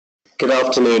Good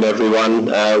afternoon, everyone.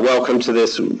 Welcome to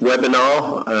this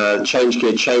webinar,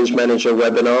 ChangeGear ChangeManager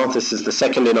webinar. This is the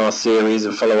second in our series,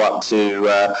 a follow-up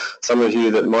to some of you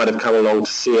that might have come along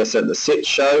to see us at the SIT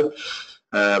show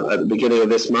at the beginning of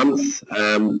this month.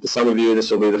 Some of you, this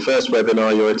will be the first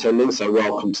webinar you're attending, so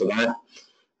welcome to that.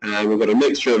 We've got a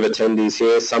mixture of attendees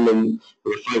here, some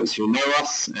who are folks who know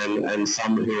us and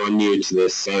some who are new to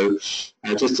this. So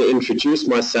just to introduce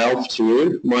myself to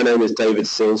you, my name is David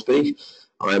Silsby.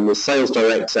 I'm the Sales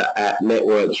Director at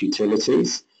Network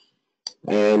Utilities,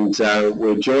 and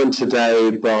we're joined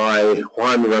today by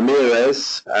Juan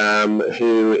Ramirez,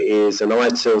 who is an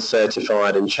ITIL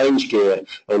certified and ChangeGear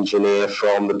engineer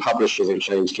from the publishers of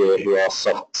ChangeGear, who are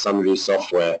SunView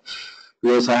software.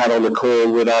 We also had on the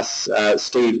call with us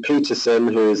Steve Peterson,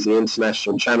 who is the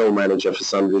International Channel Manager for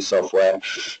SunView software,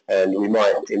 and we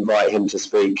might invite him to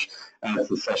speak as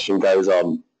the session goes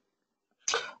on.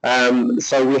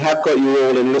 So we have got you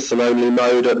all in listen-only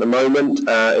mode at the moment.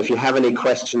 If you have any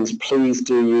questions, please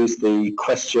do use the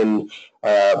question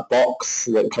box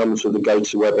that comes with the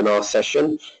GoToWebinar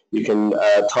session. You can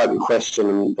type your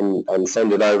question and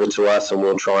send it over to us, and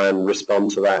we'll try and respond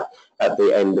to that at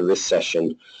the end of this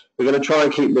session. We're going to try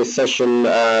and keep this session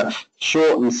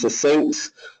short and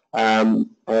succinct, and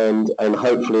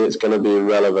hopefully it's going to be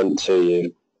relevant to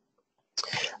you.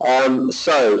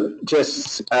 So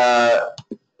just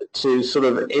to sort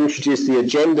of introduce the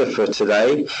agenda for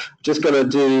today, just going to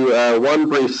do one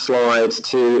brief slide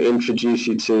to introduce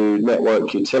you to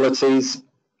Network Utilities.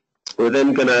 We're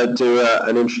then going to do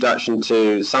an introduction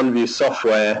to SunView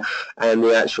software and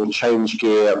the actual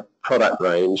ChangeGear product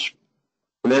range.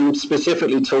 And then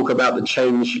specifically talk about the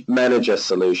ChangeManager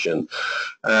solution.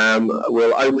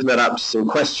 We'll open that up to some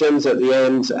questions at the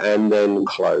end and then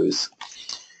close.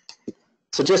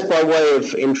 So just by way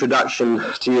of introduction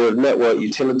to you of Network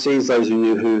Utilities, those of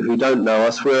you who don't know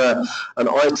us, we're an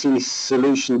IT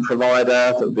solution provider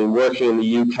that have been working in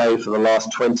the UK for the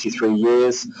last 23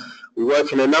 years. We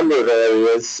work in a number of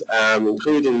areas,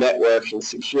 including networking,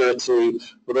 security,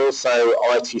 but also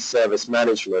IT service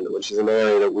management, which is an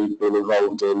area that we've been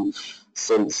involved in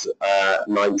since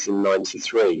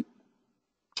 1993.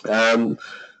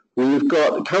 We've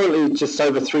got currently just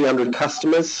over 300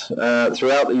 customers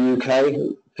throughout the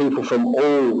UK, people from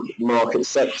all market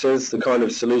sectors. The kind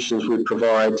of solutions we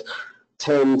provide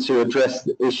tend to address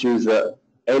the issues that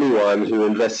anyone who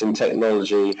invests in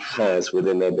technology has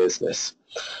within their business.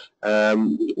 As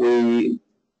you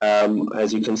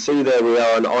can see there, we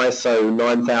are an ISO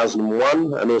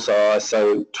 9001 and also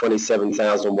ISO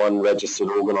 27001 registered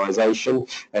organisation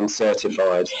and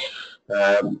certified.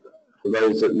 For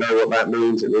those that know what that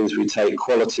means, it means we take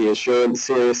quality assurance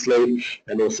seriously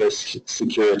and also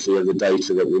security of the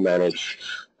data that we manage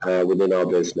within our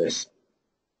business.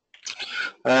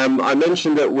 I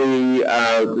mentioned that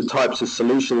the types of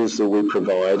solutions that we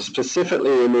provide,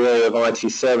 specifically in the area of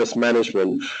IT service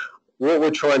management, what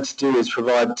we're trying to do is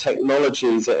provide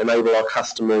technologies that enable our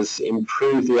customers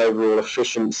improve the overall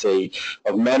efficiency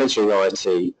of managing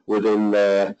IT within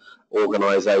their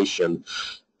organisation.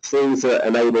 Things that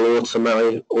enable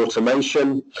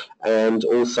automation and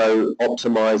also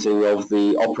optimizing of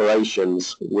the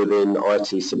operations within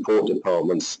IT support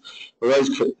departments. Those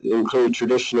could include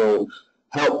traditional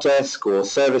help desk or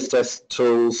service desk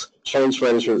tools, change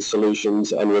management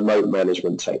solutions, and remote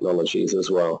management technologies as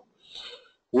well.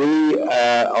 We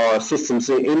are a systems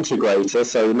integrator,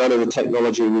 so none of the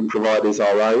technology we provide is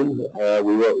our own.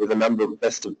 We work with a number of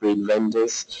best-of-breed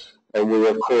vendors, and we,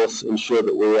 of course, ensure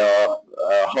that we are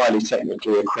highly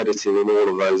technically accredited in all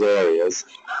of those areas.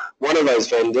 One of those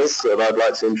vendors that I'd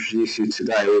like to introduce you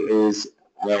today is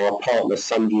our partner,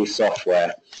 SunView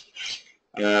Software.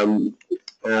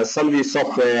 SunView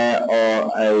Software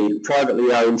are a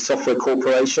privately owned software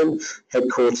corporation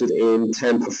headquartered in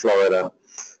Tampa, Florida.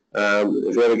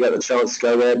 If you ever get the chance to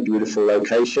go there, beautiful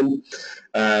location.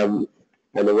 And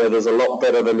the weather's a lot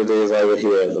better than it is over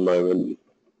here at the moment.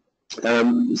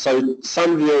 So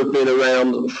SunView have been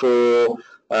around for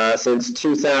since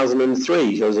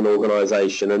 2003 as an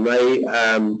organisation, and they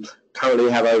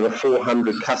currently have over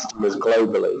 400 customers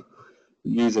globally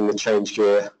using the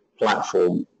ChangeGear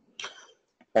platform.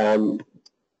 A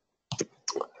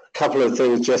couple of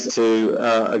things just to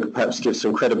perhaps give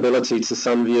some credibility to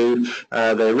SunView.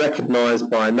 They're recognised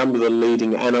by a number of the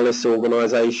leading analyst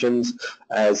organisations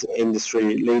as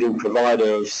industry leading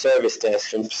provider of service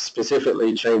desk and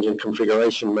specifically change and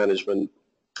configuration management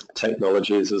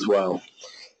technologies as well.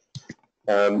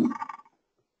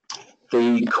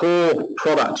 The core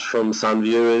product from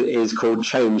SunView is called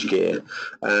ChangeGear.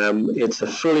 It's a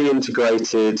fully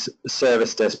integrated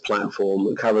service desk platform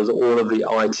that covers all of the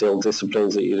ITIL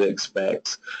disciplines that you'd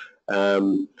expect.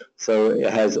 So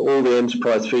it has all the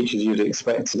enterprise features you'd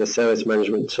expect in a service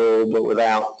management tool, but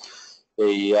without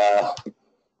the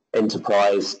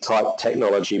enterprise type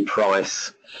technology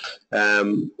price.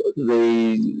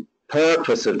 The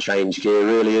purpose of ChangeGear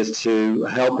really is to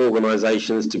help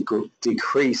organizations to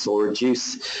decrease or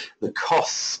reduce the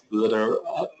costs that are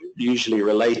usually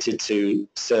related to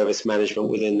service management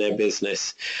within their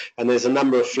business. And there's a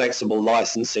number of flexible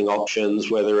licensing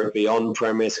options, whether it be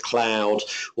on-premise, cloud,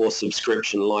 or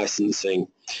subscription licensing.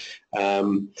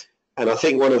 And I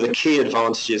think one of the key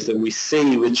advantages that we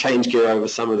see with ChangeGear over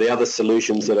some of the other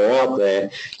solutions that are out there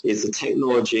is the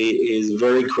technology is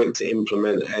very quick to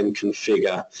implement and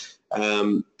configure,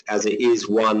 as it is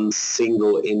one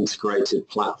single integrated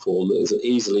platform that is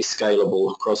easily scalable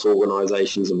across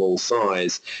organizations of all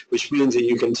size, which means that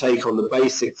you can take on the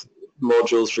basic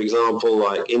modules, for example,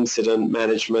 like incident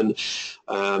management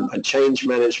and change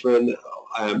management,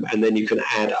 and then you can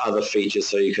add other features.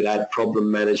 So you could add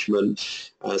problem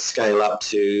management, scale up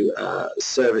to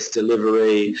service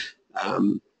delivery,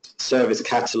 service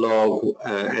catalog,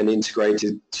 and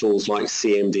integrated tools like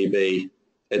CMDB,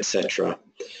 etc.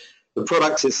 The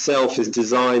product itself is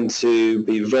designed to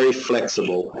be very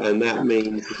flexible, and that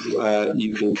means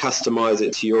you can customize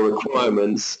it to your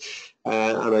requirements.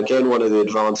 And again, one of the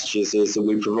advantages is that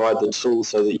we provide the tool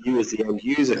so that you as the end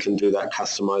user can do that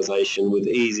customization with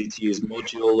easy to use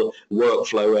module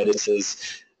workflow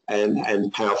editors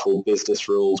and powerful business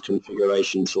rules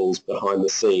configuration tools behind the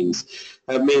scenes.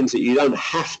 That means that you don't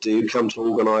have to come to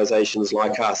organizations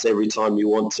like us every time you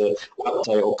want to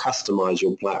update or customize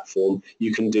your platform.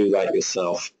 You can do that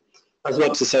yourself. That's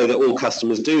not to say that all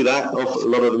customers do that. A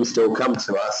lot of them still come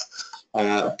to us.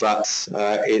 But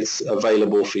it's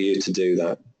available for you to do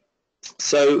that.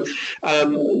 So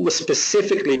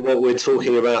specifically what we're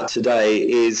talking about today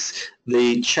is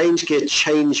the ChangeGear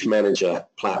ChangeManager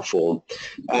platform.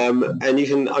 And you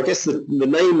can, I guess the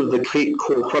name of the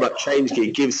core product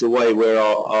ChangeGear gives away where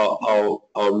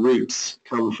our roots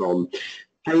come from.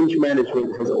 Change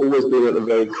management has always been at the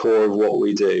very core of what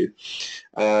we do.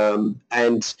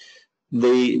 And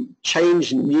the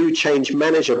new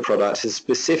ChangeManager product has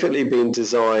specifically been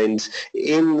designed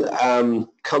in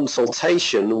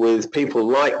consultation with people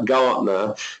like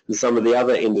Gartner and some of the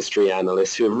other industry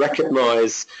analysts who have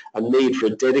recognized a need for a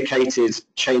dedicated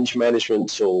change management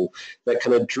tool that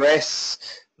can address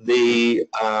the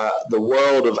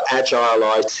world of agile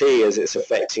IT as it's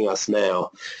affecting us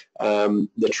now.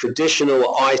 The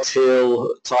traditional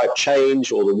ITIL type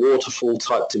change or the waterfall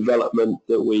type development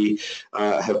that we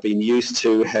have been used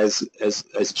to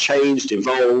has changed,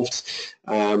 evolved,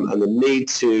 and the need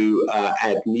to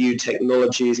add new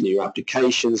technologies, new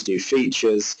applications, new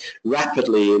features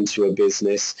rapidly into a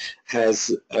business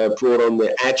has brought on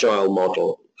the agile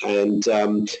model. And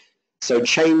so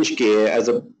ChangeGear as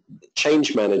a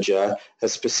change manager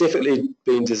has specifically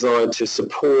been designed to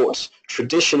support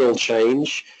traditional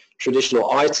change, traditional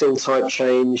ITIL type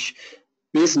change,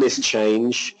 business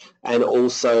change, and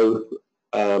also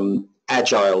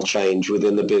agile change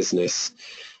within the business.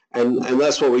 And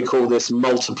that's what we call this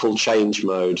multiple change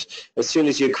mode. As soon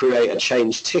as you create a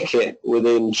change ticket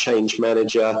within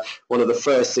ChangeManager, one of the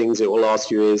first things it will ask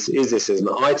you is this an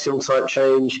ITIL type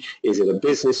change? Is it a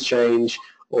business change?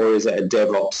 Or is it a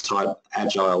DevOps type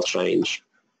agile change?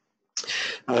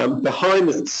 Behind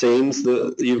the scenes,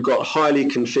 you've got highly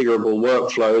configurable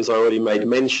workflows. I already made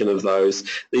mention of those.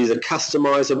 These are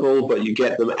customizable, but you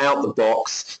get them out the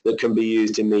box that can be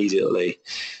used immediately.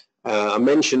 I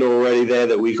mentioned already there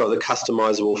that we've got the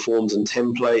customizable forms and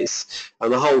templates,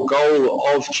 and the whole goal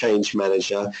of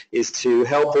ChangeManager is to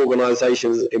help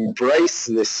organizations embrace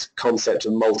this concept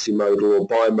of multimodal or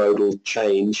bimodal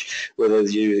change, whether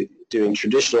you're doing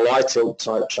traditional ITIL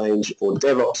type change or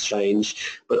DevOps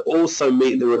change, but also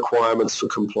meet the requirements for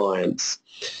compliance.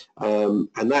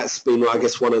 And that's been, I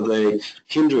guess, one of the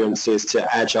hindrances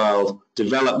to agile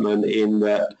development, in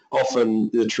that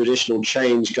often the traditional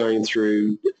change going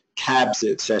through cabs,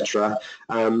 etc.,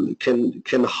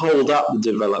 can hold up the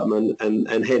development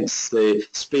and hence the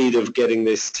speed of getting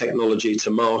this technology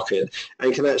to market,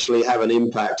 and can actually have an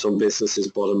impact on businesses'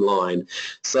 bottom line.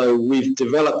 So we've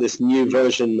developed this new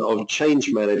version of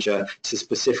ChangeManager to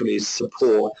specifically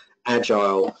support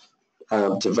agile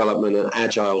development and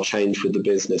agile change with the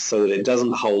business, so that it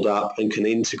doesn't hold up and can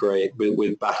integrate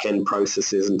with back-end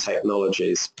processes and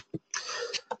technologies.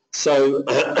 So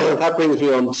that brings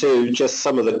me on to just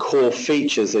some of the core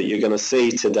features that you're going to see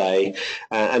today.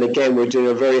 And again, we're doing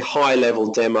a very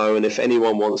high-level demo, and if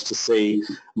anyone wants to see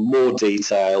more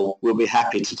detail, we'll be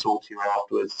happy to talk to you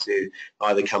afterwards to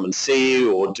either come and see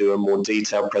you or do a more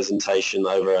detailed presentation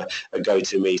over a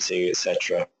GoToMeeting,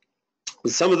 etc.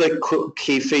 Some of the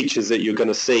key features that you're going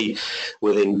to see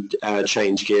within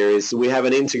ChangeGear is we have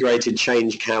an integrated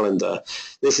change calendar.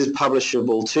 This is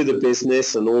publishable to the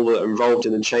business, and all that are involved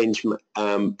in the change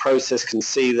process can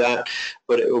see that,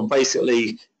 but it will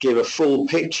basically give a full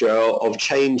picture of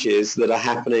changes that are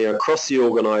happening across the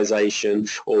organization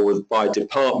or by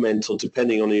departmental,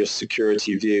 depending on your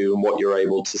security view and what you're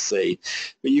able to see.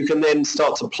 But you can then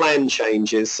start to plan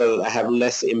changes so that they have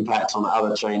less impact on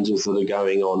other changes that are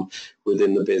going on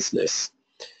within the business.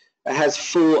 It has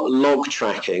full log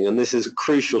tracking, and this is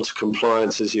crucial to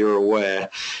compliance, as you're aware.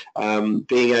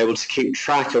 Being able to keep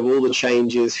track of all the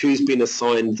changes, who's been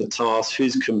assigned the tasks,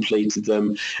 who's completed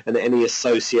them, and any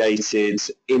associated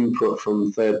input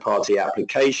from third-party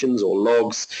applications or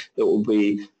logs that will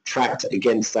be tracked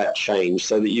against that change,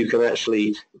 so that you can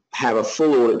actually have a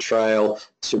full audit trail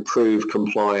to prove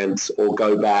compliance or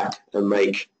go back and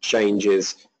make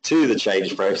changes to the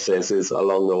change processes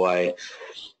along the way.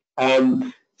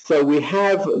 So we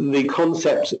have the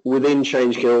concept within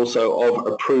ChangeGear also of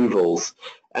approvals,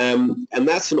 and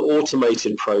that's an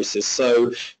automated process.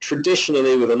 So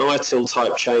traditionally with an ITIL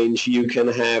type change, you can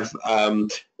have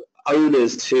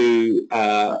owners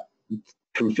to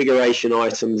configuration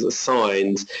items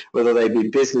assigned, whether they be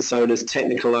business owners,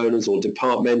 technical owners, or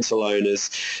departmental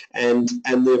owners, and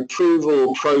the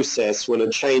approval process when a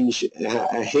change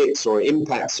hits or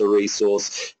impacts a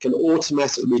resource can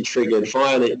automatically be triggered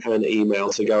via an email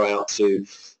to go out to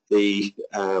the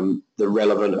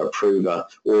relevant approver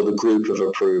or the group of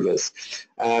approvers.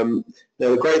 Now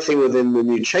the great thing within the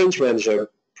new ChangeManager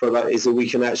product is that we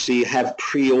can actually have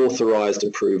pre-authorized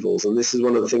approvals, and this is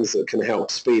one of the things that can help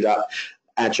speed up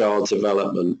agile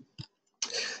development.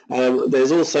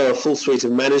 There's also a full suite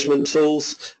of management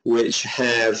tools which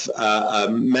have a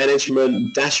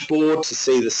management dashboard to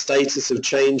see the status of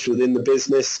change within the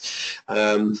business,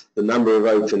 the number of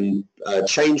open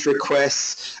change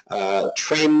requests,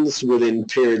 trends within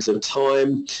periods of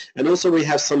time, and also we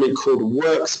have something called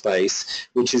Workspace,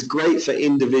 which is great for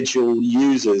individual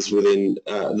users within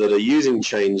that are using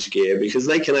ChangeGear, because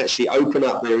they can actually open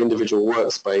up their individual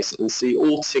workspace and see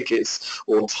all tickets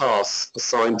or tasks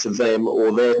assigned to them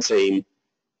or their team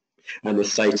and the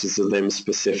status of them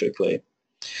specifically.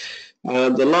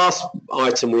 The last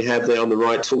item we have there on the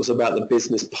right talks about the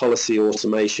business policy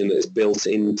automation that is built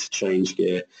into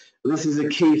ChangeGear. This is a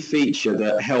key feature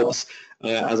that helps,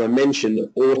 as I mentioned,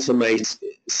 automate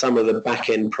some of the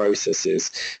back-end processes,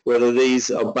 whether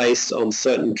these are based on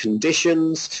certain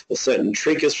conditions or certain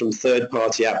triggers from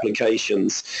third-party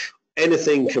applications.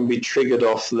 Anything can be triggered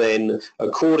off then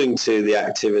according to the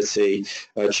activity.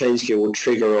 ChangeGear will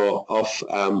trigger off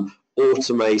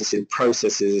automated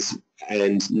processes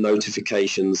and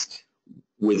notifications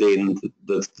within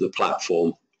the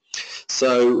platform.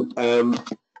 So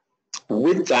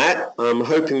with that, I'm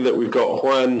hoping that we've got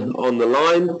Juan on the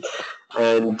line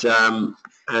and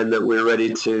that we're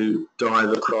ready to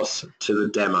dive across to the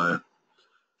demo.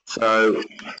 So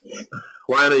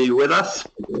Juan, are you with us?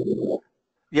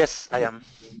 Yes, I am.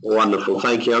 Wonderful,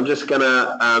 thank you. I'm just going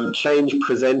to change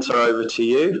presenter over to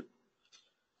you.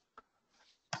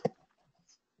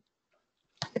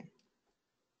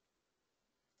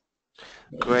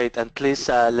 Great, and please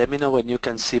let me know when you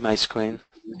can see my screen.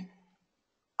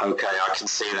 Okay, I can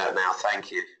see that now, thank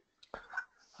you.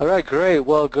 All right, great.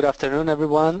 Well, good afternoon,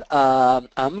 everyone.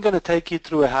 I'm going to take you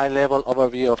through a high-level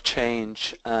overview of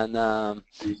change, and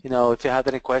you know, if you have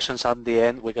any questions at the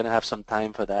end, we're going to have some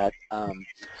time for that.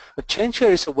 But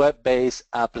ChangeGear is a web-based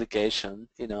application.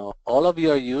 You know, all of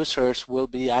your users will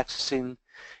be accessing,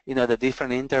 you know, the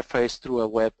different interface through a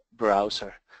web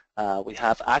browser. We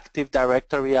have Active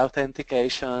Directory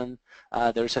authentication.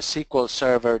 There's a SQL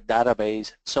Server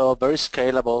database, so a very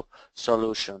scalable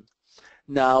solution.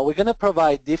 Now, we're going to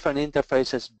provide different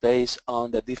interfaces based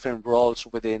on the different roles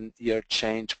within your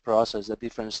change process, the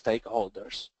different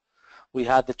stakeholders. We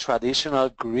have the traditional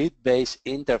grid-based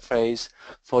interface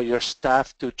for your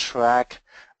staff to track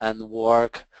and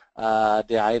work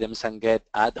the items and get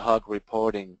ad hoc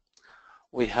reporting.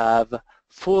 We have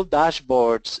full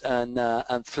dashboards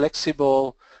and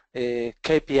flexible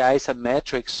KPIs and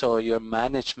metrics so your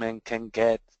management can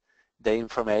get the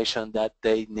information that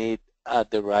they need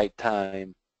at the right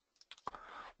time.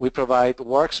 We provide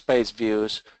workspace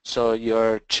views so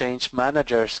your change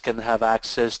managers can have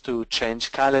access to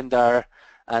change calendar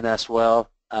and as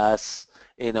well as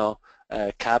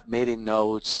CAP meeting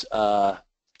notes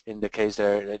in the case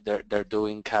they're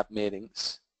doing CAP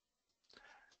meetings.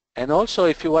 And also,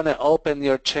 if you want to open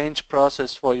your change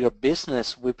process for your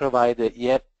business, we provide a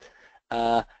yet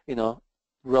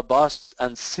robust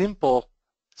and simple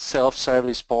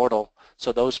self-service portal.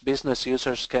 So those business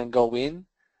users can go in,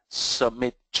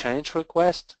 submit change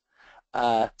requests,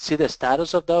 see the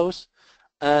status of those,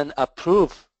 and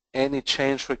approve any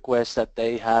change requests that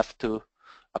they have to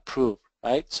approve,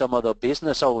 right? Some of the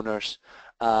business owners,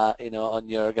 on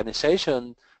your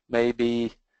organization may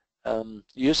be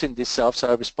using this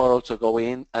self-service portal to go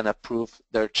in and approve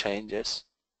their changes.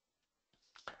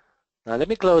 Now let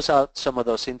me close out some of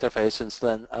those interfaces,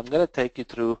 then I'm going to take you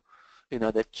through,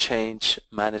 the change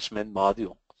management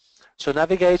module. So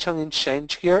navigation in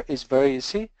ChangeGear is very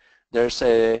easy. There's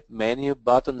a menu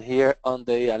button here on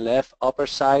the left upper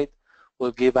side,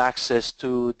 will give access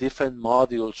to different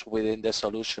modules within the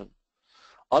solution.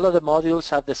 All of the modules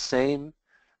have the same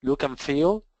look and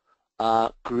feel,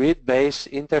 grid-based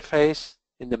interface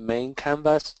in the main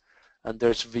canvas, and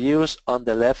there's views on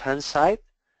the left-hand side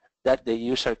that the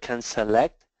user can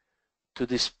select to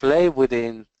display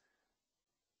within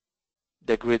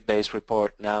the grid-based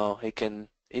report. Now he can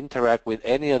interact with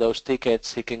any of those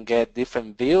tickets. He can get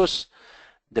different views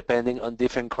depending on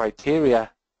different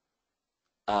criteria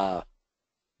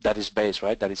that is based,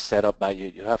 right, that is set up by you.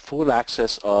 You have full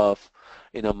access of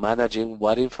managing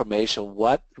what information,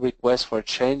 what requests for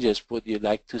changes would you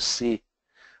like to see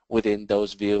within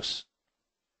those views.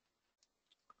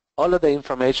 All of the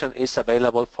information is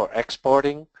available for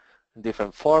exporting in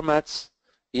different formats,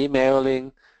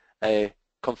 emailing,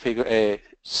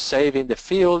 saving the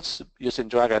fields using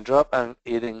drag and drop, and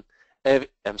even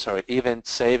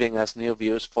saving as new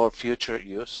views for future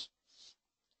use.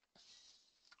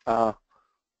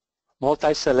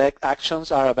 Multi-select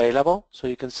actions are available, so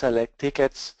you can select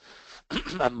tickets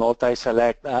and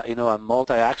multi-select, and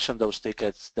multi-action those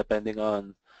tickets depending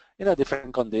on,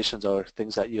 different conditions or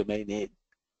things that you may need.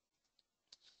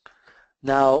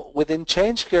 Now, within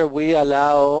ChangeGear, we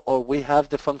have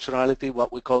the functionality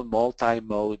what we call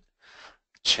multi-mode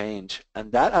change,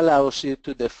 and that allows you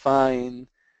to define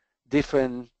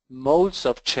different modes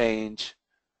of change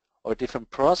or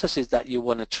different processes that you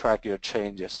want to track your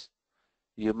changes.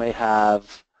 You may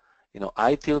have,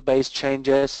 ITIL-based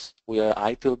changes. We are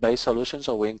ITIL-based solutions,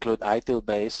 so we include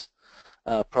ITIL-based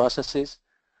processes.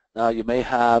 Now, you may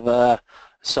have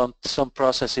some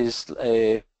processes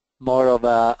more of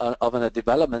a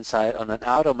development side on an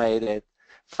automated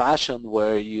fashion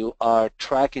where you are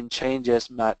tracking changes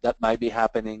that might be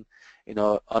happening,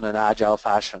 on an agile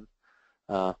fashion.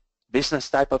 Business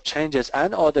type of changes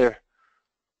and other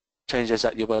changes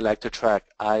that you would like to track.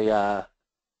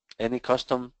 Any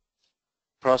custom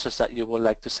process that you would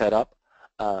like to set up,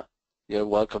 you're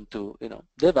welcome to,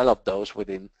 develop those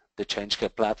within the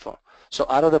ChangeGear platform. So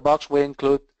out of the box, we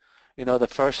include, the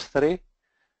first three,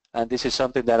 and this is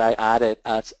something that I added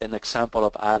as an example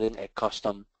of adding a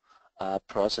custom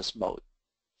process mode.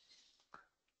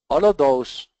 All of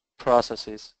those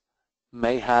processes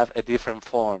may have a different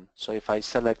form. So if I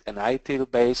select an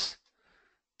ITIL-based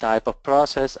type of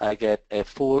process, I get a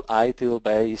full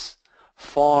ITIL-based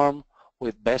form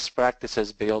with best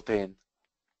practices built in.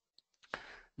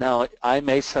 Now, I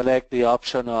may select the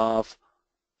option of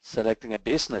selecting a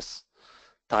business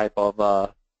type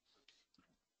of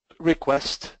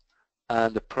request,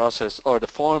 and the process or the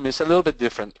form is a little bit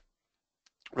different,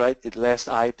 right? It's less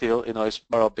ITIL, it's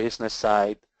more of business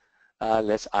side,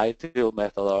 less ITIL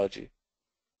methodology.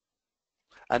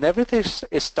 And everything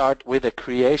starts with the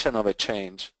creation of a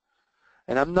change.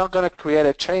 And I'm not going to create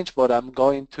a change, but I'm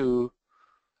going to,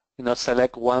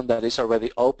 select one that is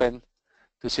already open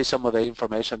to see some of the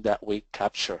information that we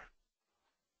capture.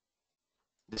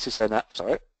 This is an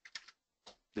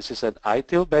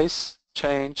ITIL-based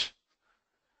change.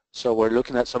 So we're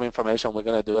looking at some information. We're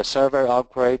going to do a server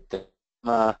upgrade.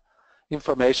 The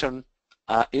information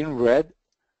in red,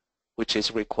 which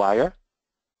is required.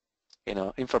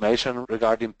 Information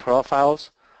regarding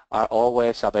profiles are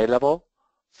always available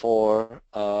for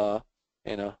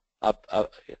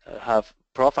have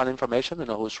profile information,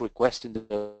 who's requesting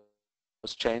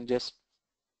those changes.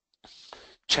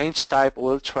 Change type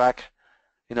will track,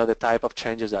 the type of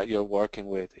changes that you're working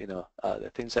with,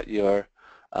 the things that you're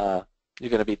going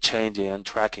to be changing and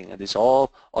tracking, and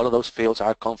all of those fields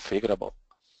are configurable.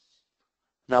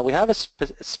 Now we have a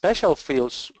special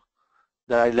fields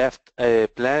that I left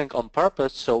blank on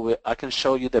purpose, so I can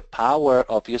show you the power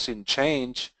of using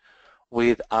change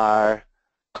with our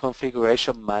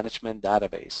configuration management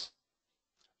database.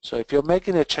 So if you're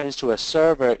making a change to a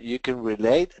server, you can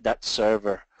relate that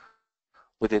server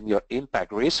within your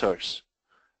impact resource.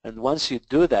 And once you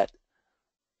do that,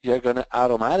 you're going to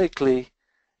automatically,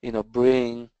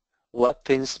 bring what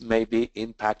things may be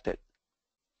impacted.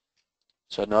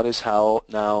 So notice how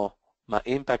now my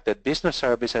impacted business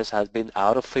services has been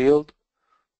out of field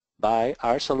by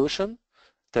our solution,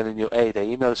 telling you, hey, the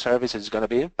email service is going to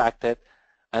be impacted,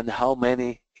 and how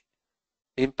many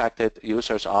impacted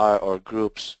users are or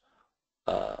groups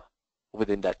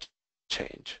within that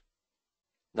change.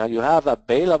 Now you have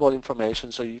available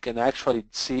information so you can actually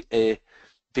see a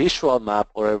visual map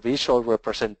or a visual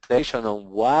representation on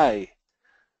why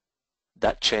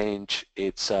that change,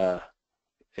 it's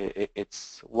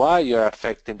why you're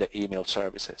affecting the email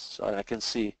services. So I can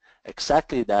see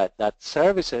exactly that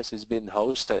services is being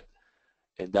hosted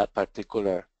in that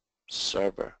particular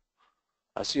server.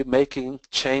 As you're making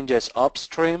changes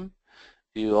upstream,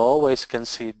 you always can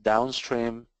see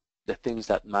downstream the things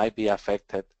that might be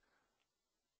affected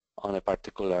on a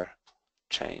particular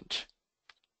change.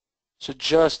 So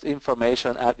just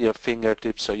information at your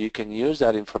fingertips so you can use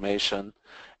that information,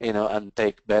 and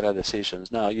take better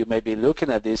decisions. Now you may be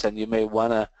looking at this and you may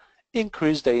want to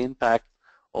increase the impact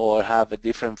or have a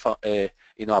different,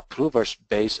 approvers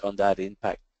based on that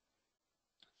impact.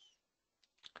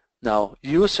 Now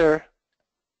information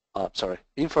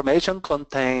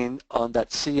contained on that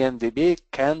CMDB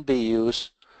can be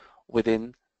used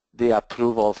within the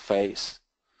approval phase.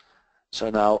 So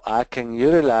now I can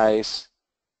utilize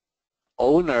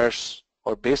owners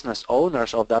or business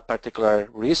owners of that particular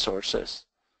resources,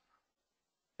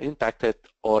 impacted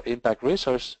or impact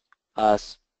resource,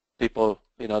 as people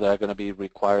that are going to be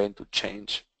requiring to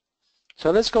change.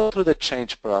 So let's go through the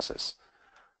change process.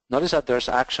 Notice that there's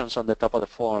actions on the top of the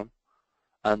form,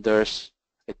 and there's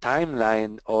a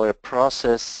timeline or a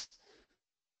process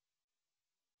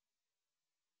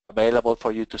available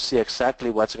for you to see exactly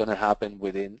what's going to happen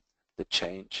within the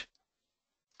change.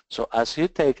 So as you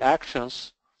take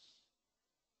actions,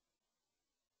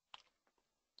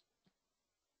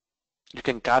 you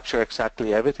can capture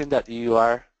exactly everything that you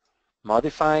are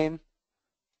modifying.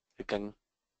 You can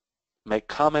make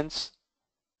comments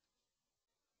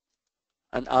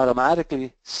and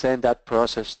automatically send that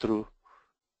process through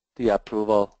the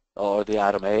approval or the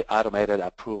automated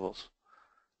approvals.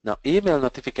 Now, email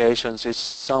notifications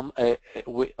is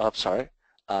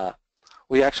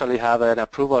we actually have an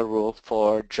approval rule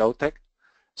for Jotec,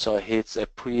 so it's a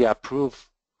pre-approved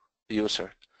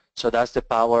user. So that's the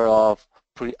power of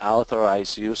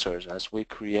pre-authorized users. As we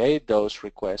create those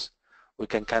requests, we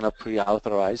can kind of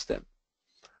pre-authorize them.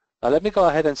 Now let me go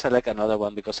ahead and select another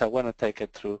one because I want to take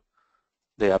it through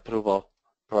the approval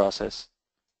process.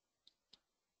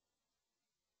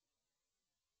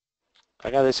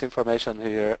 I got this information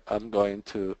here. I'm going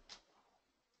to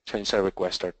change the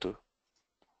requester to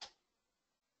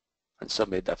and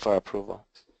submit that for approval.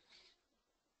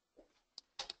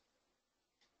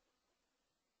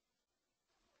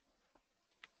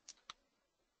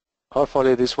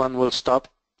 Hopefully this one will stop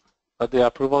at the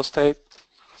approval state,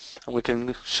 and we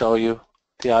can show you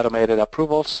the automated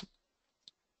approvals.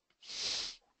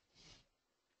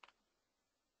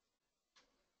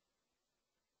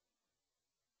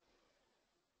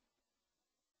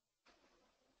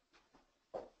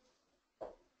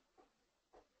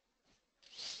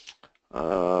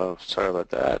 Sorry about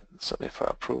that. Submit for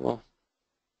approval.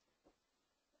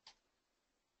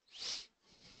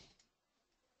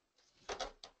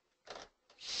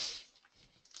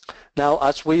 Now,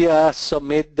 as we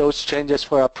submit those changes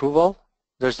for approval,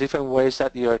 there's different ways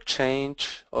that your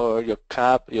change or your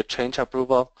change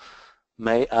approval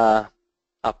may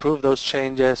approve those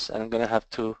changes. And I'm going to have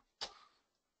to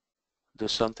do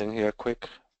something here quick.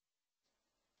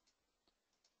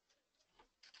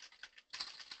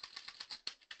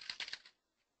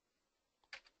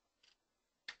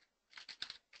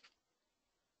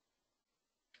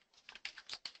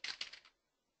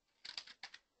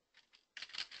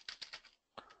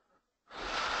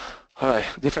 All right,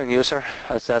 different user,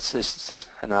 as that's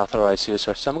an authorized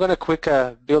user. So I'm going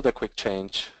to build a quick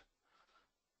change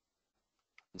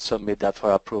and submit that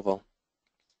for approval.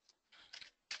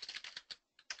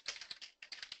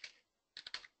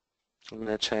 I'm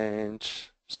going to change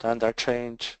standard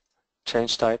change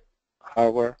type,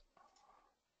 hardware,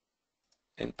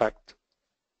 impact,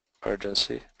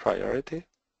 urgency, priority,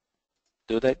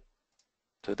 due date,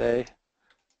 today.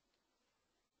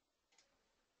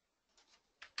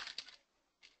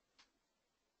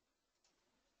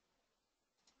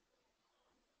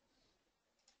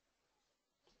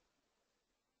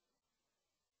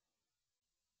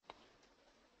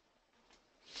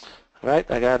 Right,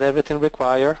 I got everything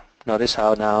required. Notice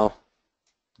how now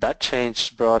that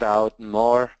change brought out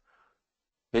more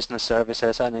business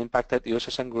services and impacted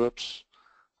users and groups.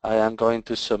 I am going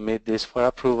to submit this for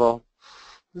approval.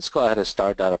 Let's go ahead and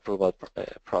start that approval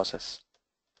process.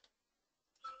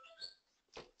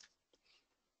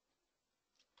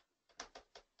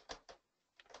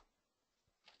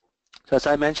 So as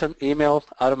I mentioned,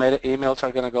 automated emails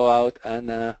are going to go out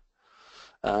and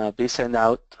be sent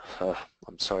out.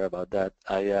 I'm sorry about that.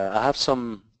 I have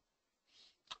some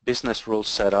business rules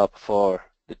set up for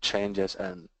the changes,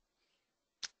 and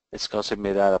it's causing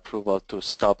me that approval to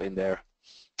stop in there.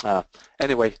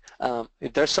 Anyway,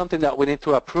 if there's something that we need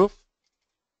to approve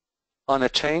on a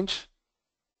change,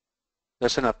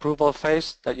 there's an approval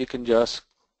phase that you can just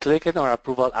click in, or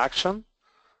approval action.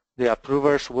 The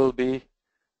approvers will be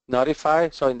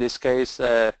notified. So in this case,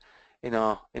 I'm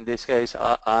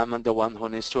the one who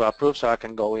needs to approve, so I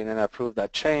can go in and approve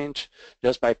that change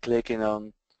just by clicking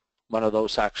on one of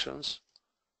those actions.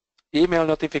 Email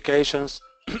notifications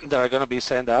that are going to be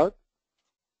sent out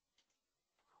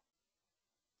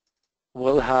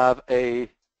will have an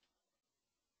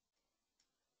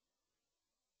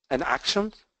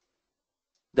action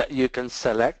that you can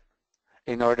select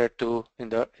in order to, in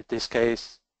this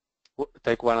case,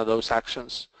 take one of those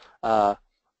actions.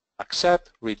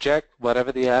 Accept, reject,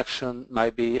 whatever the action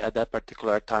might be at that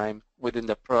particular time within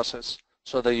the process.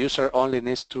 So the user only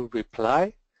needs to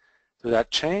reply to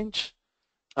that change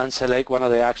and select one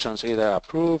of the actions, either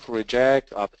approve,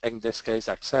 reject, or in this case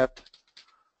accept,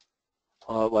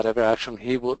 or whatever action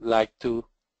he would like to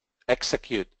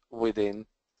execute within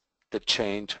the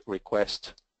change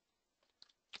request.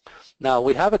 Now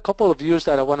we have a couple of views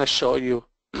that I want to show you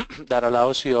that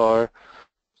allows your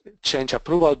change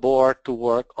approval board to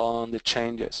work on the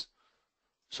changes.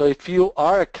 So if you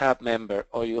are a CAB member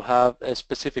or you have a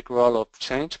specific role of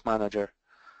change manager,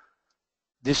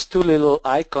 these two little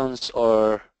icons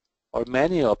or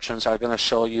menu options are going to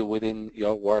show you within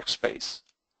your workspace.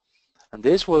 And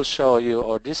this will show you,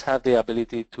 or this have the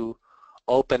ability to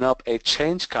open up a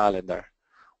change calendar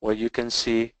where you can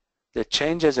see the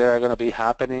changes that are going to be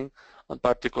happening on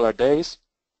particular days.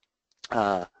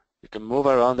 You can move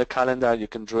around the calendar, you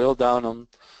can drill down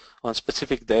on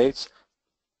specific dates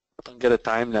and get a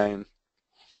timeline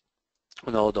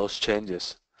on all those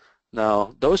changes.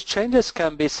 Now, those changes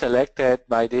can be selected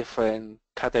by different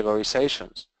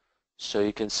categorizations. So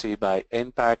you can see by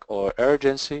impact or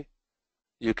urgency.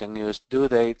 You can use due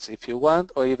dates if you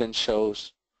want, or even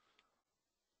shows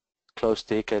close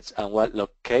tickets and what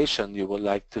location you would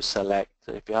like to select.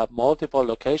 So if you have multiple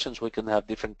locations, we can have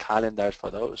different calendars for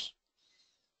those.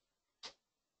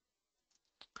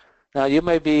 Now you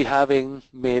may be having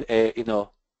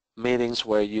meetings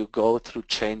where you go through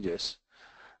changes.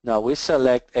 Now we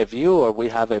select a view, or we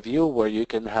have a view where you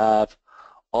can have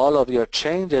all of your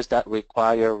changes that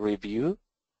require review,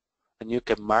 and you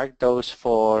can mark those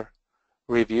for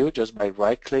review just by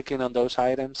right-clicking on those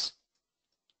items.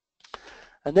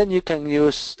 And then you can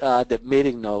use the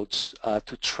meeting notes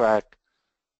to track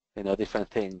different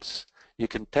things. You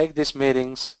can take these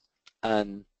meetings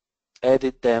and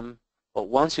edit them, but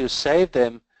once you save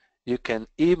them, you can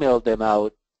email them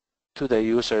out to the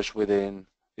users within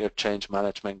your change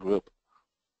management group.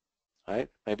 Right?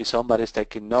 Maybe somebody's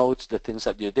taking notes, the things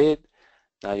that you did.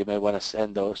 Now you may want to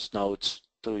send those notes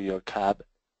to your CAB.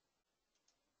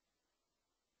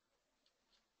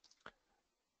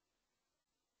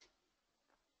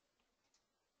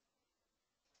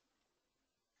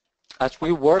 As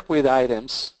we work with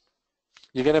items,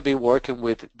 you're going to be working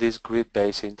with this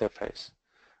grid-based interface.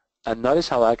 And notice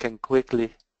how I can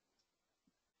quickly,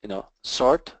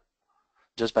 sort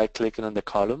just by clicking on the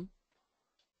column.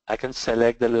 I can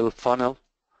select the little funnel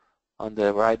on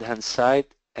the right-hand side,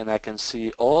 and I can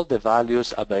see all the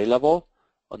values available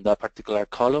on that particular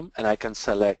column, and I can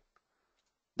select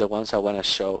the ones I want to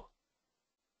show,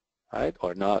 right,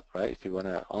 or not, right? If you want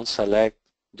to unselect,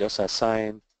 just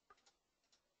assign,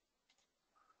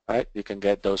 right? You can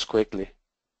get those quickly.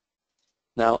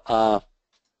 Now,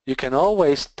 you can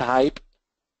always type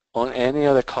on any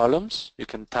of the columns. You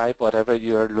can type whatever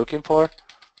you're looking for,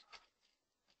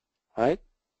 right,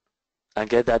 and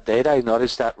get that data. You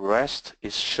notice that rest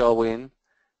is showing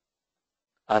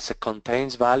as a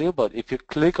contains value, but if you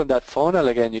click on that funnel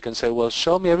again, you can say, well,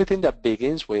 show me everything that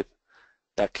begins with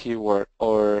that keyword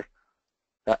or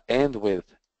that end with.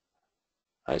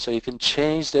 Right, so you can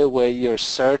change the way you're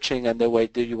searching and the way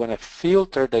that you want to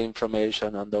filter the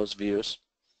information on those views.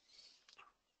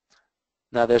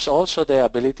 Now there's also the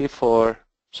ability for,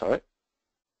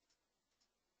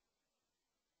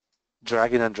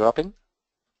 dragging and dropping.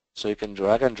 So you can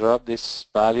drag and drop these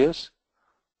values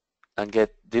and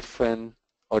get different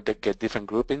or get different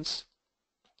groupings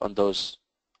on those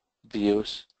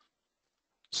views.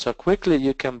 So quickly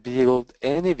you can build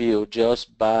any view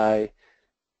just by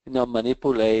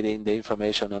manipulating the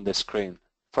information on the screen.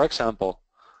 For example,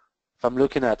 if I'm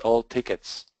looking at all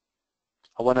tickets,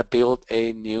 I want to build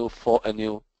a new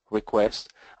request.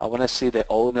 I want to see the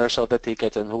owners of the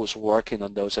tickets and who's working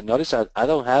on those. And notice that I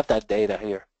don't have that data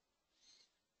here.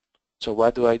 So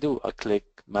what do? I click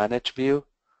Manage View,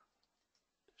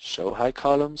 Show High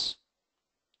Columns,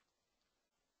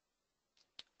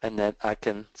 and then I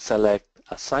can select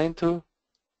Assign To,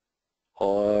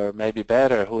 or maybe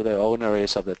better, who the owner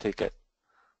is of the ticket.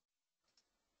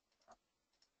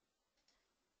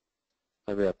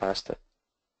 Maybe I passed it.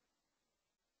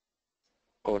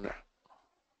 Owner.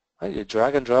 And you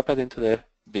drag and drop it into the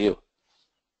view.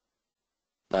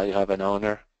 Now you have an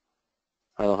owner.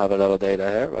 I don't have a lot of data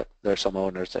here, but there's some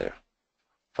owners there.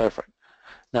 Perfect.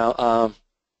 Now,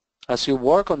 as you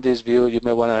work on this view, you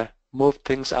may want to move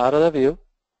things out of the view.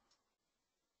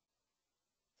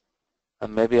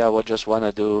 And maybe I would just want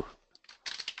to do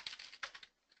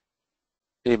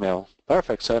email.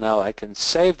 Perfect. So now I can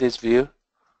save this view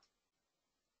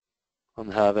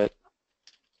and have it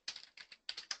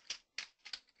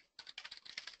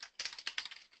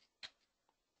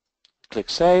click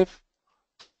Save.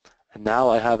 And now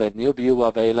I have a new view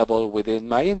available within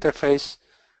my interface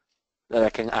that I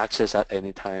can access at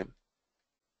any time.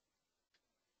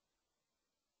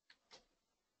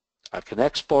 I can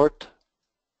export.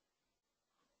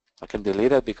 I can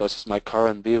delete it because it's my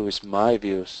current view, it's my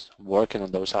views. I'm working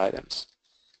on those items.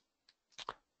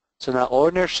 So now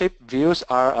ownership views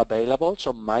are available.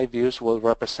 So my views will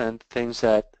represent things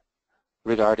that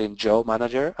regarding Joe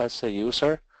Manager as a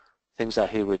user, things that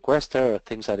he requested or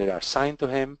things that are assigned to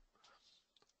him,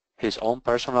 his own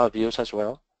personal views as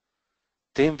well.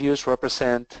 Team views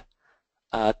represent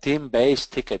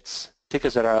team-based tickets,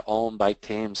 tickets that are owned by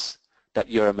teams that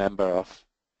you're a member of.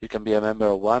 You can be a member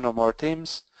of one or more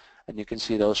teams, and you can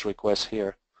see those requests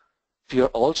here. If you're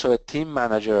also a team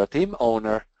manager, a team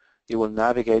owner, you will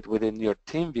navigate within your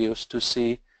team views to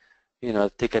see,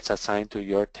 tickets assigned to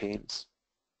your teams.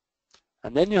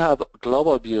 And then you have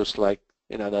global views like,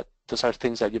 that those are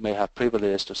things that you may have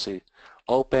privileges to see.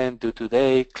 Open, due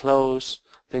today, close,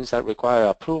 things that require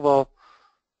approval.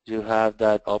 You have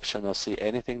that option of see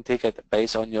anything ticket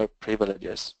based on your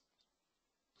privileges.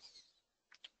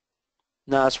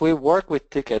 Now, as we work with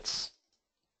tickets,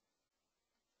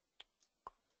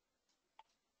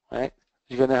 right,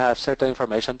 you're going to have certain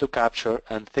information to capture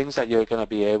and things that you're going to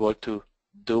be able to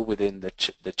do within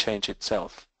the change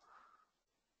itself.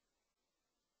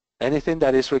 Anything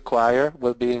that is required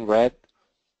will be in red.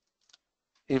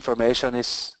 Information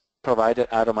is provided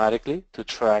automatically to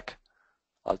track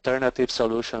alternative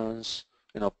solutions,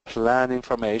 plan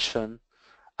information,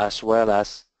 as well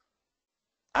as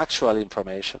actual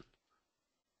information.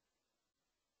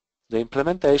 The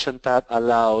implementation tab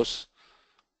allows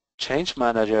change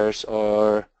managers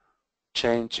or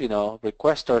change,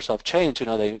 requesters of change,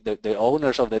 the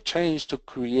owners of the change to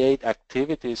create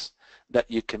activities that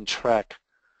you can track.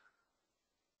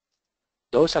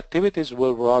 Those activities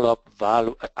will roll up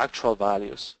actual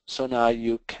values. So now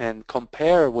you can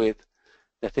compare with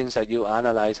the things that you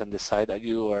analyze and decide that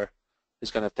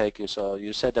is going to take you. So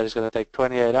you said that it's going to take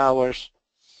 28 hours.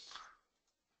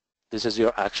 This is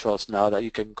your actuals now that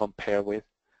you can compare with.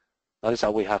 Notice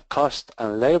that we have cost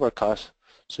and labor cost,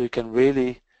 so you can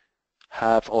really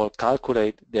have or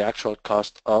calculate the actual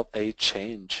cost of a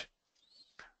change.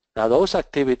 Now those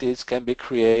activities can be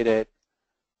created,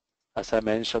 as I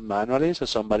mentioned, manually. So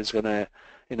somebody's going to,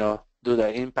 do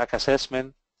the impact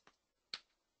assessment.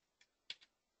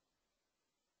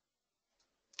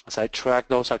 As I track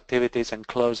those activities and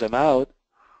close them out,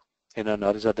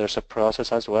 notice that there's a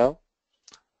process as well.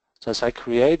 So as I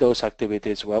create those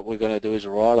activities, what we're going to do is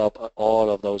roll up all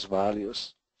of those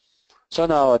values. So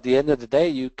now at the end of the day,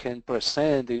 you can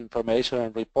present the information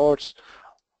and reports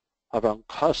around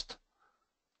cost,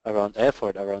 around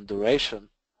effort, around duration.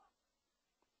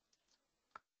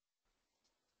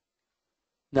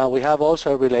 Now we have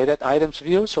also a related items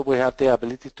view, so we have the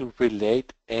ability to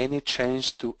relate any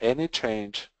change to any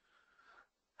change,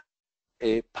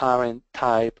 a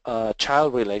parent-type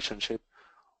child relationship,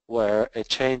 where a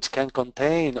change can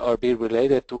contain or be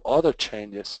related to other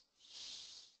changes.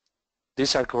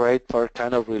 These are great for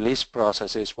kind of release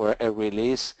processes where a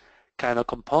release kind of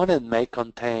component may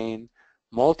contain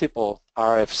multiple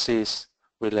RFCs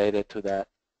related to that.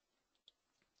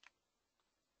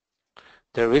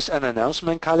 There is an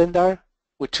announcement calendar,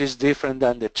 which is different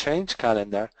than the change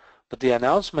calendar, but the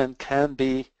announcement can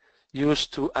be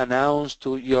used to announce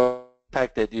to your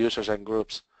impacted users and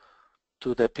groups,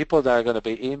 to the people that are going to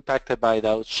be impacted by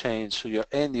those changes, to your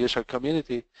end user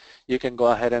community, you can go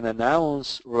ahead and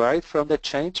announce right from the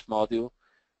change module,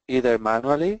 either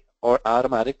manually or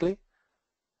automatically,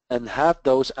 and have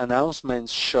those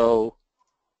announcements show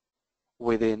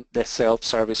within the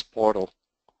self-service portal.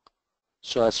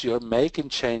 So as you're making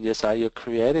changes, as you're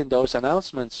creating those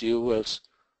announcements, you will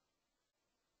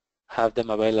have them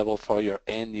available for your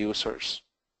end users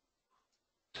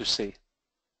to see.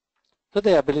 So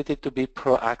the ability to be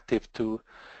proactive to,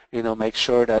 make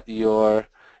sure that you're,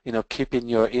 keeping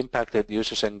your impacted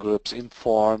users and groups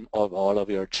informed of all of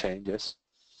your changes.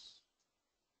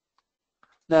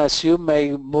 Now, as you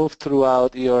may move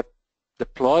throughout your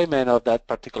deployment of that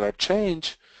particular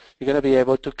change, you're going to be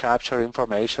able to capture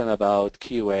information about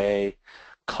QA,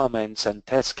 comments, and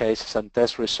test cases and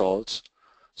test results.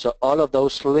 So all of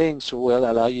those links will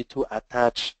allow you to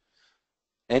attach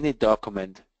any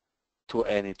document to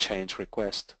any change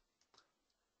request.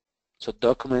 So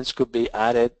documents could be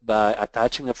added by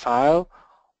attaching a file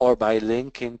or by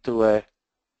linking to a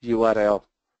URL.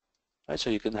 Right? So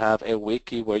you can have a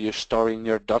wiki where you're storing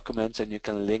your documents and you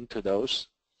can link to those,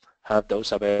 have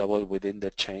those available within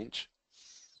the change.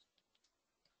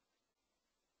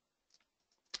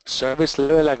 Service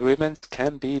level agreements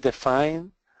can be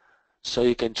defined so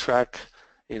you can track,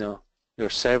 your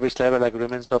service level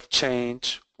agreements of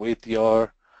change with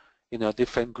your,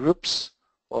 different groups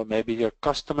or maybe your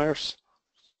customers,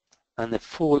 and the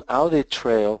full audit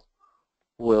trail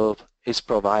is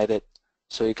provided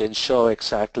so you can show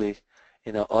exactly,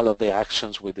 all of the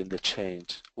actions within the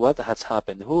change. What has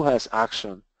happened? Who has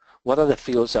action? What are the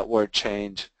fields that were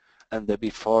changed and the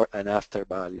before and after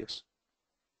values?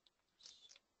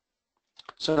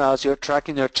 So now as you're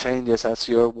tracking your changes, as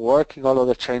you're working all of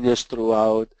the changes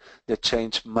throughout the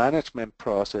change management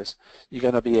process, you're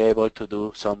going to be able to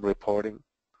do some reporting.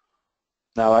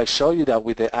 Now I show you that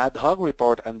with the ad hoc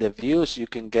report and the views, you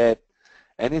can get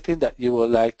anything that you would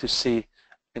like to see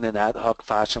in an ad hoc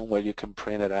fashion where you can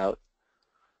print it out.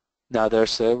 Now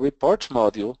there's a reports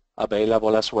module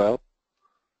available as well,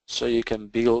 so you can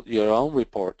build your own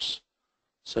reports.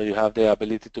 So you have the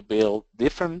ability to build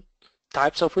different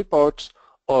types of reports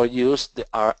or use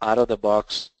our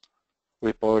out-of-the-box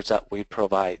reports that we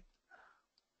provide.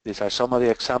 These are some of the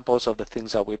examples of the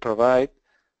things that we provide,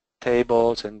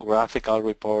 tables and graphical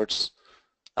reports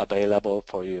available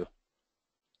for you.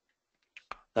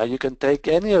 Now you can take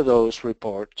any of those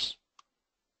reports,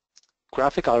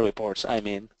 graphical reports I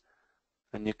mean,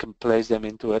 and you can place them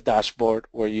into a dashboard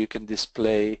where you can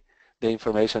display the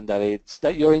information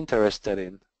that you're interested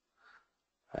in.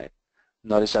 Right?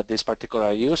 Notice that this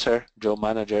particular user,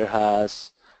 ChangeManager,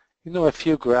 has, a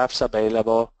few graphs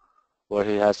available where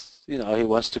he has, he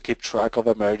wants to keep track of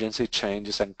emergency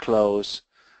changes and close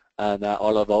and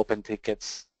all of open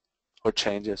tickets or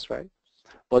changes, right?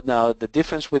 But now the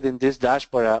difference within this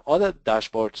dashboard and other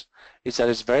dashboards is that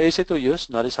it's very easy to use.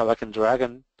 Notice how I can drag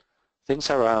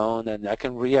things around and I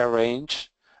can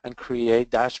rearrange and create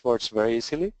dashboards very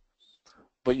easily.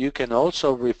 But you can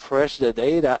also refresh the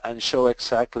data and show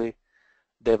exactly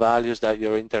the values that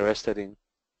you're interested in.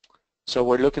 So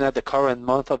we're looking at the current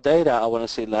month of data. I want to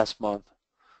see last month.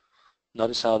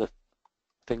 Notice how the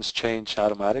things change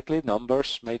automatically.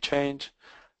 Numbers may change.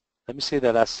 Let me see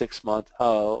the last 6 months,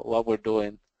 what we're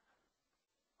doing.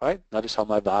 Right? Notice how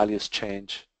my values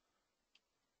change.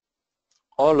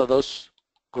 All of those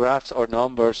graphs or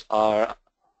numbers are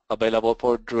available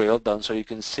for drill down, so you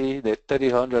can see the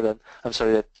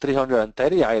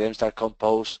 330 items that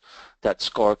compose that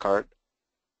scorecard.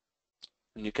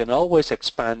 And you can always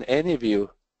expand any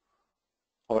view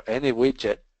or any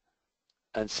widget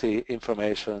and see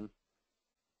information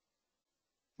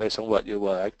based on what you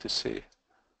would like to see.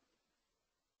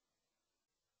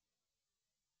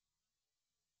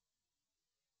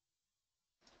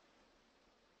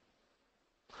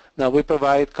 Now we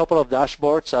provide a couple of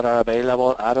dashboards that are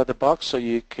available out of the box, so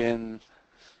you can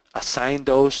assign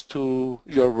those to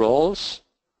your roles.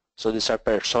 So these are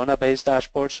persona-based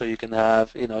dashboards, so you can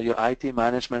have, your IT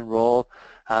management role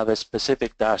have a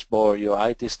specific dashboard, your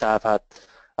IT staff have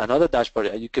another dashboard,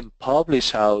 and you can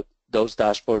publish out those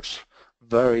dashboards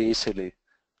very easily.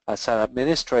 As an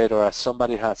administrator, as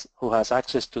somebody who has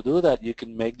access to do that, you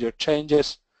can make your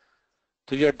changes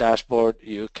to your dashboard,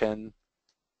 you can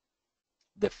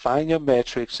define your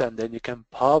metrics, and then you can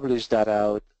publish that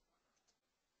out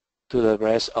to the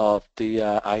rest of the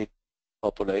IT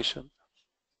population.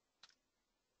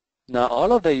 Now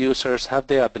all of the users have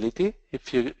the ability,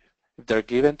 if they're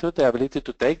given the ability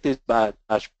to take this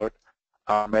dashboard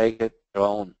and make it their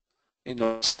own.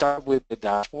 Start with the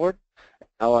dashboard.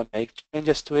 Now I make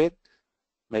changes to it.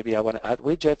 Maybe I want to add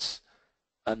widgets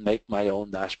and make my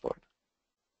own dashboard.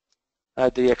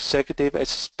 The executive is a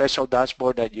special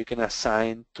dashboard that you can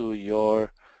assign to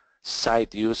your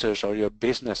site users or your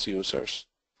business users.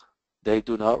 They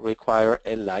do not require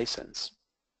a license.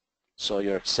 So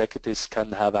your executives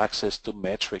can have access to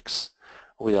metrics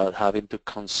without having to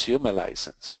consume a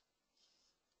license.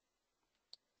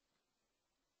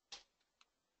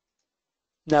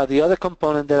 Now, the other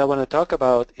component that I want to talk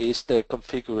about is the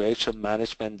configuration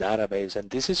management database, and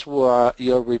this is where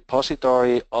your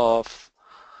repository of,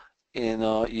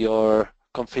 your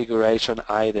configuration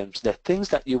items, the things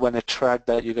that you want to track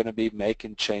that you're going to be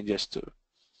making changes to.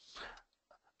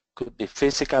 Could be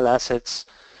physical assets,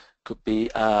 could be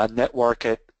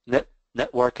networking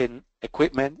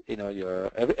equipment,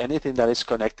 anything that is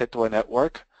connected to a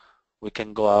network, we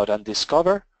can go out and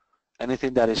discover.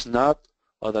 Anything that is not,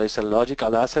 or that is a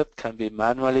logical asset, can be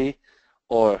manually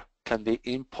or can be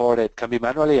imported, can be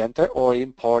manually entered or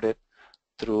imported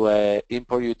through an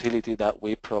import utility that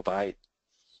we provide.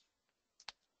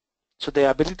 So the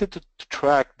ability to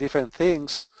track different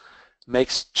things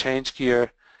makes ChangeGear,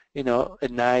 a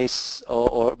nice,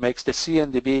 or makes the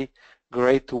CMDB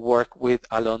great to work with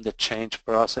along the change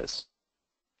process.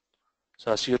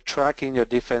 So as you're tracking your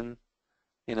different,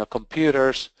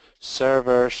 computers,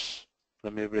 servers,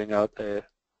 let me bring out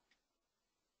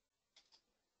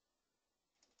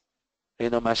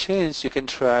machines, you can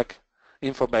track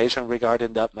information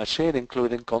regarding that machine,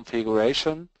 including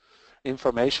configuration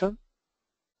information,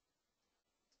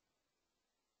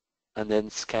 and then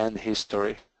scan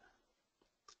history.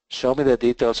 Show me the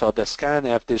details of the scan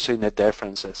after seeing the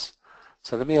differences.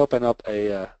 So let me open up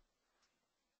a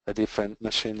different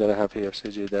machine that I have here,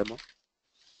 CG demo.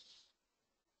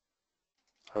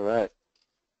 All right.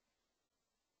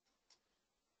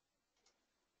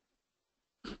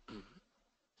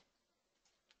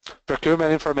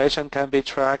 Procurement information can be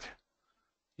tracked.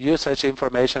 Usage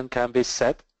information can be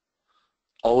set.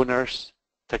 Owners,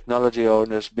 technology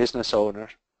owners, business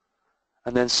owners.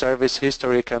 And then service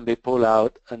history can be pulled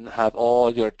out and have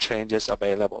all your changes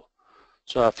available.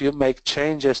 So if you make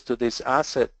changes to this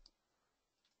asset,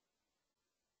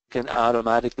 you can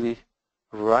automatically,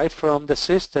 right from the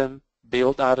system,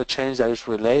 build out a change that is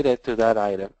related to that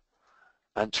item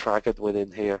and track it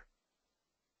within here.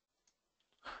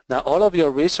 Now all of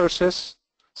your resources,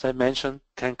 as I mentioned,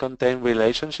 can contain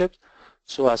relationships.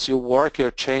 So as you work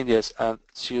your changes, as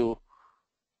you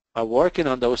are working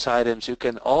on those items, you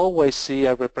can always see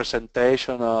a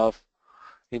representation of,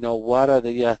 what are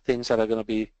the things that are going to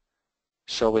be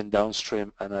showing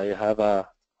downstream. And I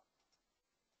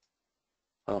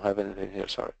don't have anything here,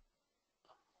 sorry.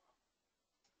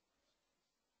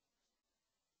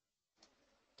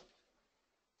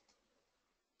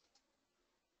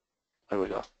 There we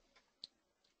go.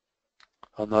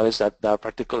 I'll notice that that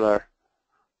particular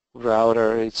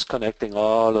router is connecting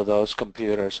all of those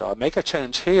computers. So I'll make a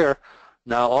change here.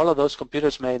 Now all of those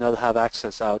computers may not have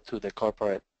access out to the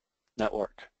corporate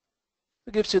network.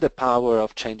 It gives you the power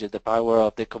of changing, the power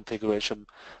of the configuration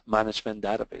management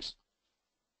database.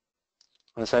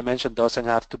 As I mentioned, doesn't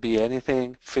have to be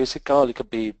anything physical. It could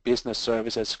be business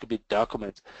services, it could be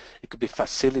documents, it could be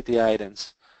facility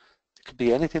items. It could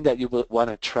be anything that you would want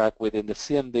to track within the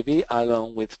CMDB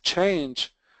along with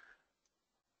change.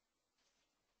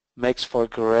 Makes for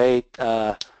great,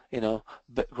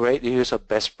 great use of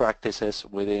best practices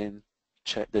within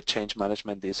the change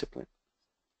management discipline.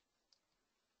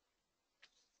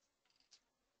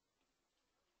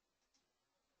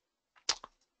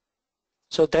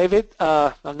 So David,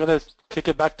 I'm going to kick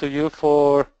it back to you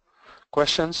for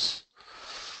questions.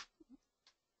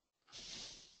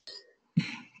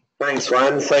 Thanks,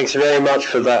 Ryan. Thanks very much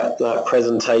for that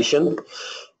presentation.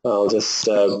 I'll just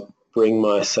bring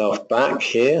myself back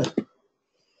here.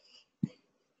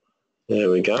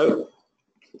 There we go.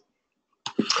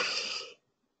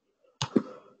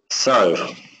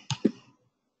 So,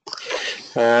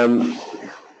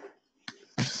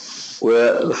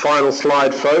 we're at the final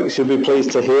slide, folks. You'll be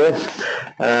pleased to hear.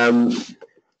 A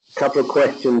couple of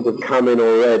questions have come in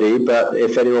already, but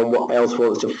if anyone else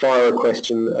wants to fire a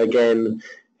question, again,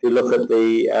 if you look at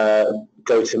the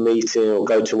GoToMeeting or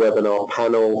GoToWebinar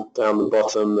panel down the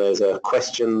bottom, there's a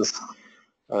questions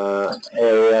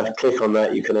area. Click on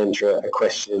that, you can enter a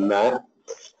question in that.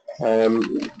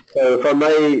 So if I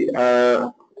may,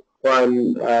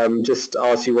 Brian, just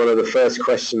ask you one of the first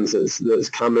questions that's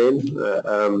come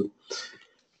in.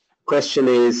 Question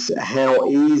is, how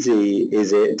easy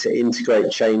is it to integrate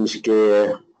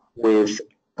ChangeGear with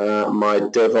my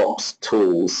DevOps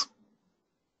tools?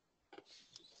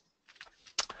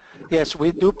 Yes,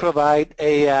 we do provide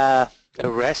a a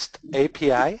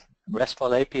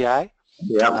RESTful API.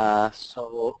 Yeah.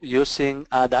 So using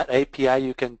that API,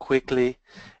 you can quickly,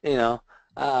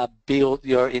 build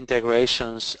your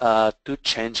integrations to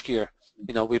ChangeGear.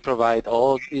 We provide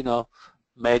all,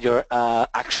 major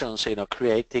actions,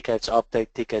 create tickets,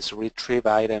 update tickets, retrieve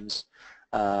items.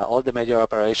 All the major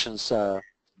operations are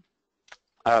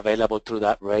available through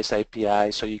that REST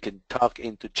API, so you can talk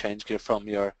into ChangeGear from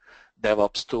your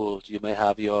DevOps tools. You may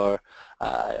have your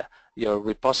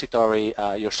repository,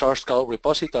 your source code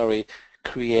repository,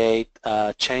 create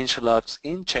change logs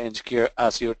in ChangeGear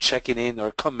as you're checking in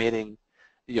or committing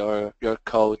your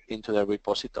code into the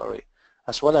repository,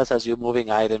 as well as you're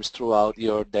moving items throughout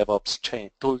your DevOps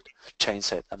chain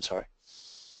set. I'm sorry.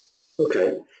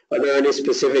 Okay. Are there any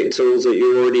specific tools that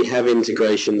you already have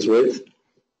integrations with?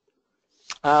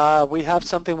 We have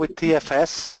something with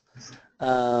TFS,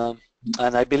 and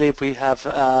I believe we have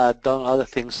done other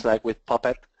things like with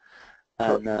Puppet,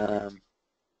 and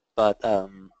but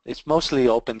it's mostly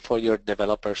open for your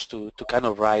developers to kind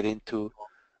of write into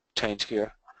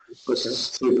ChangeGear. Okay,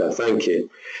 super, thank you.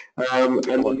 And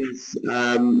there's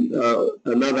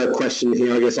another question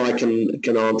here. I guess I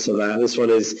can answer that. This one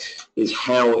is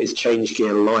how is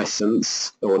ChangeGear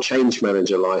licensed or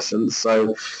ChangeManager licensed?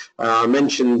 So I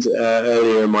mentioned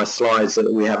earlier in my slides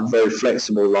that we have very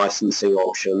flexible licensing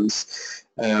options.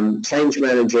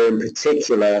 ChangeManager in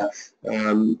particular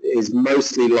is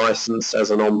mostly licensed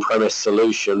as an on-premise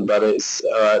solution, but it's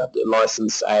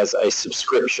licensed as a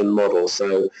subscription model.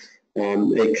 So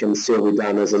it can still be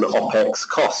done as an OPEX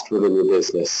cost within the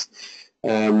business.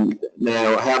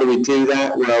 Now, how do we do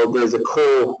that? Well, there's a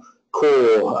core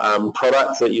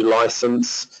product that you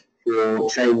license. For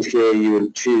ChangeGear, you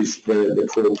would choose the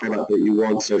core product that you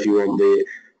want. So if you want the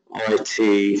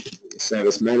IT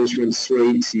service management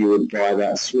suite, you would buy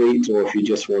that suite, or if you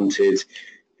just wanted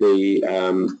the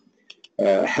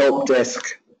help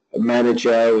desk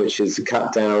manager, which is a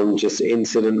cut down just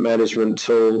incident management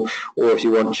tool, or if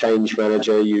you want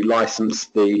ChangeManager, you license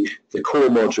the core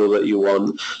module that you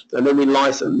want, and then we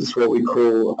license what we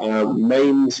call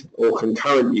named or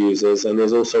concurrent users, and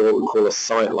there's also what we call a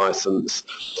site license.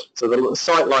 So the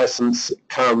site license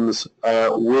comes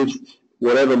with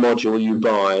whatever module you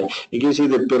buy. It gives you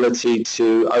the ability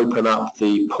to open up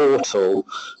the portal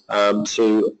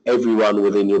to everyone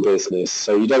within your business.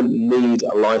 So you don't need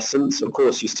a license. Of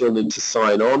course, you still need to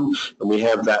sign on, and we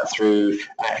have that through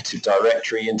Active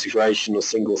Directory integration or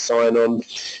single sign-on.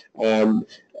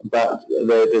 But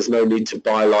there's no need to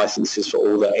buy licenses for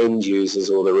all the end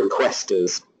users or the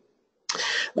requesters.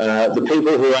 The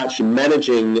people who are actually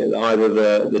managing either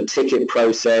the ticket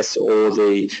process or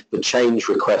the change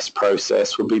request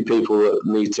process would be people that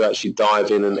need to actually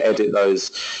dive in and edit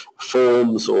those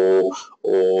forms or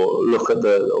look at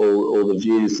all the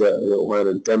views that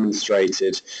were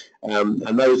demonstrated.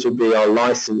 And those would be our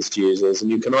licensed users.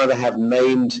 And you can either have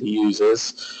named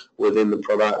users within the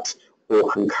product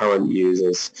or concurrent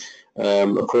users.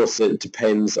 Of course, it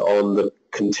depends on the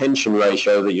contention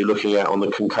ratio that you're looking at on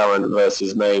the concurrent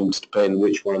versus named, depending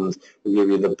which ones will give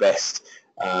you the best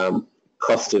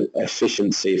cost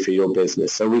efficiency for your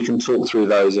business. So we can talk through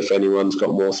those if anyone's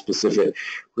got more specific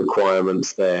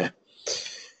requirements there.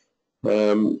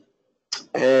 And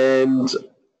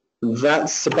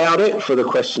that's about it for the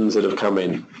questions that have come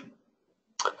in.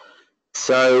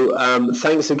 So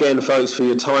thanks again, folks, for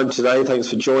your time today. Thanks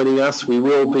for joining us. We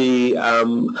will be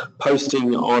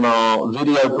posting on our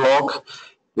video blog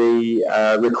the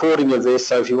recording of this.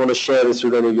 So if you want to share this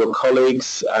with any of your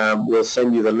colleagues, we'll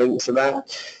send you the link to that.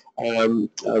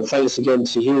 Thanks again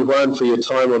to you, Juan, for your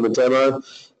time on the demo.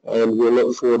 And we'll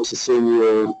look forward to seeing you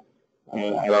all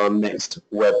at our next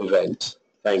web event.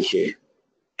 Thank you.